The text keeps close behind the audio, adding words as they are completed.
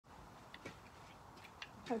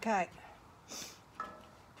Okay.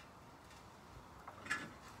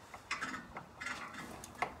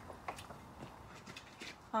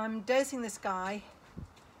 I'm dosing this guy.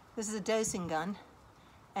 This is a dosing gun,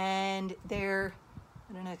 and I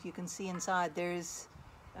don't know if you can see inside, there's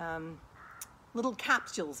little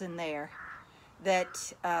capsules in there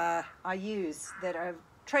that I use that are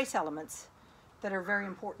trace elements that are very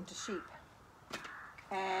important to sheep.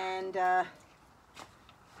 And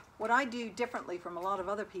what I do differently from a lot of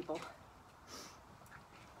other people,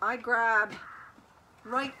 I grab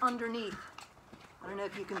right underneath, I don't know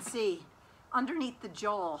if you can see, underneath the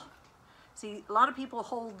jaw. See, a lot of people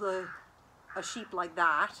hold a sheep like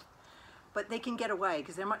that, but they can get away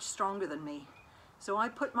because they're much stronger than me. So I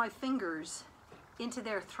put my fingers into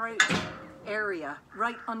their throat area,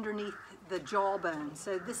 right underneath the jawbone.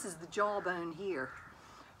 So this is the jawbone here.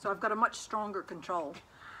 So I've got a much stronger control.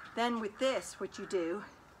 Then with this, what you do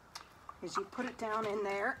is you put it down in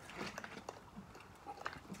there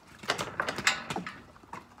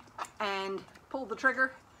and pull the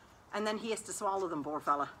trigger, and then he has to swallow them, poor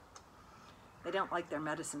fella. They don't like their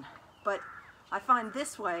medicine. But I find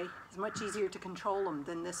this way is much easier to control them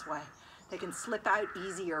than this way. They can slip out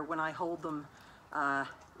easier when I hold them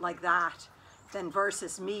like that than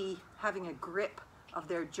versus me having a grip of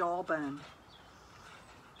their jawbone.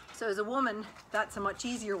 So as a woman, that's a much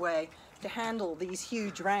easier way to handle these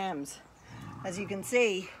huge rams. As you can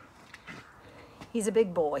see, he's a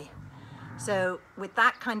big boy. So with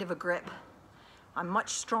that kind of a grip, I'm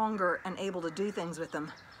much stronger and able to do things with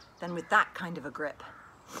them than with that kind of a grip.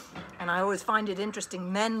 And I always find it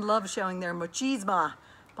interesting, men love showing their machismo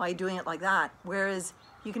by doing it like that, whereas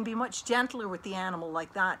you can be much gentler with the animal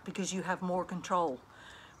like that because you have more control.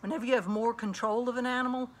 Whenever you have more control of an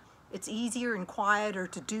animal, it's easier and quieter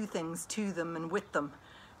to do things to them and with them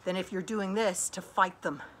than if you're doing this to fight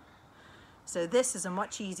them. So this is a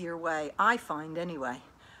much easier way, I find anyway,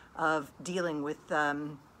 of dealing with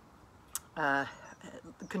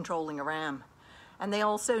controlling a ram. And they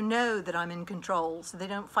also know that I'm in control, so they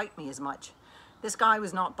don't fight me as much. This guy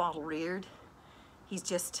was not bottle reared. He's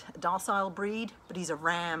just a docile breed, but he's a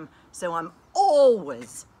ram. So I'm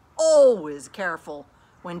always, always careful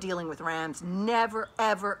when dealing with rams. Never,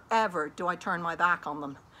 ever, ever do I turn my back on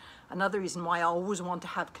them. Another reason why I always want to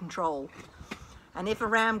have control. And if a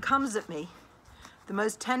ram comes at me, the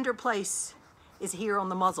most tender place is here on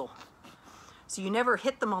the muzzle. So you never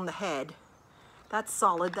hit them on the head. That's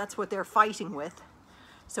solid, that's what they're fighting with.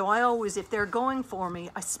 So I always, if they're going for me,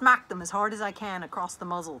 I smack them as hard as I can across the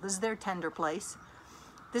muzzle. This is their tender place.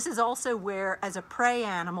 This is also where, as a prey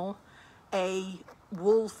animal, a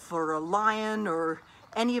wolf or a lion or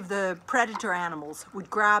any of the predator animals would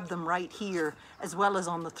grab them right here as well as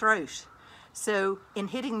on the throat. So in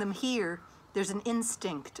hitting them here, there's an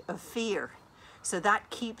instinct of fear. So that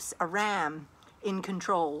keeps a ram in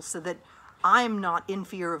control so that I'm not in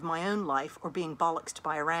fear of my own life or being bollocksed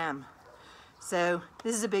by a ram. So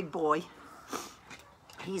this is a big boy.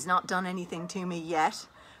 He's not done anything to me yet,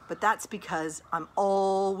 but that's because I'm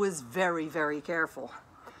always very, very careful.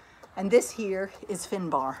 And this here is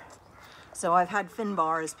Finbar. So I've had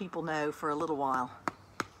Finbar, as people know, for a little while.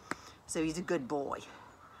 So he's a good boy.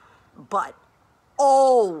 But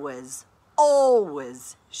always,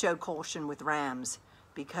 always show caution with rams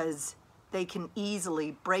because they can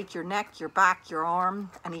easily break your neck, your back, your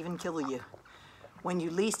arm, and even kill you when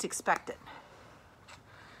you least expect it.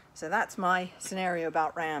 So that's my scenario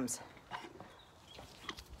about rams.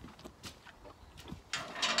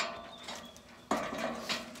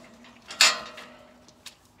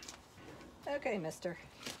 Okay, mister.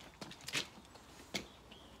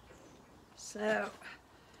 So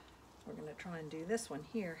we're going to try and do this one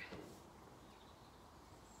here.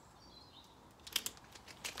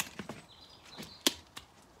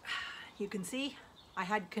 You can see I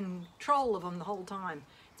had control of them the whole time.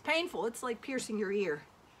 It's painful. It's like piercing your ear.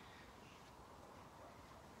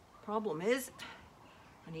 Problem is,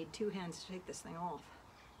 I need two hands to take this thing off.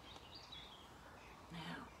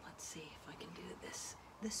 Now, let's see if I can do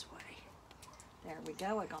this way. There we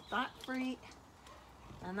go. I got that free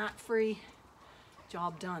and that free.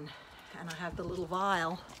 Job done. And I have the little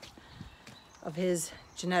vial of his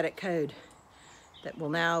genetic code that will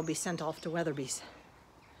now be sent off to Weatherby's.